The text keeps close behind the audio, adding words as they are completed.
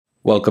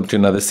Welcome to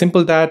another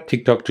Simple Dad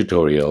TikTok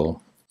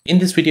tutorial. In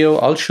this video,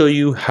 I'll show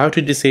you how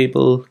to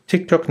disable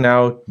TikTok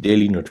Now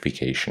daily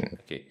notification.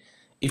 Okay.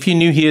 If you're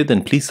new here,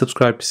 then please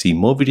subscribe to see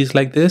more videos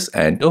like this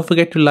and don't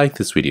forget to like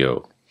this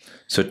video.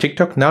 So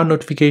TikTok Now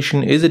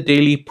notification is a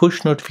daily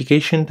push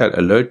notification that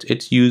alerts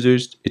its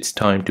users it's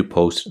time to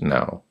post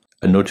now.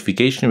 A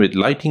notification with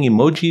lighting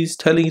emojis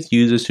telling its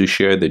users to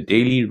share their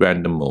daily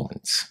random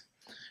moments.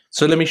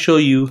 So let me show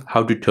you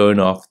how to turn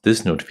off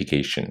this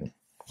notification.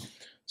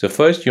 So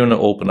first you want to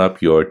open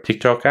up your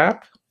TikTok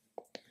app.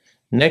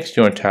 Next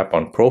you want to tap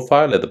on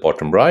profile at the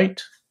bottom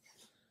right.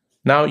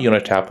 Now you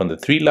want to tap on the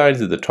three lines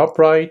at the top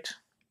right.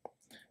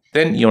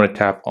 Then you want to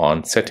tap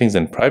on settings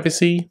and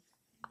privacy.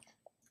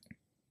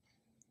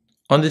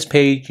 On this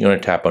page you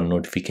want to tap on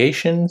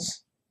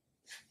notifications.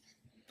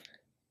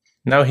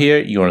 Now here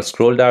you want to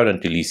scroll down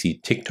until you see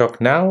TikTok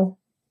Now.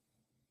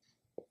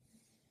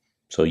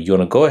 So you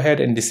want to go ahead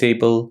and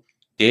disable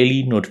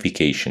daily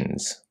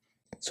notifications.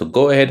 So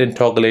go ahead and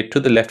toggle it to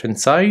the left hand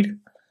side.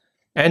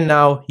 And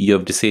now you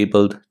have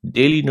disabled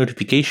daily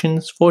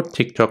notifications for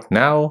TikTok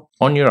Now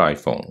on your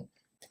iPhone.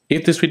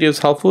 If this video is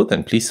helpful,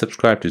 then please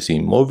subscribe to see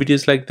more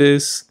videos like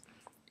this.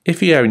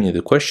 If you have any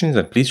other questions,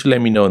 then please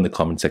let me know in the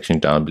comment section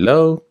down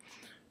below.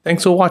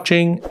 Thanks for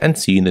watching and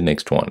see you in the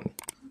next one.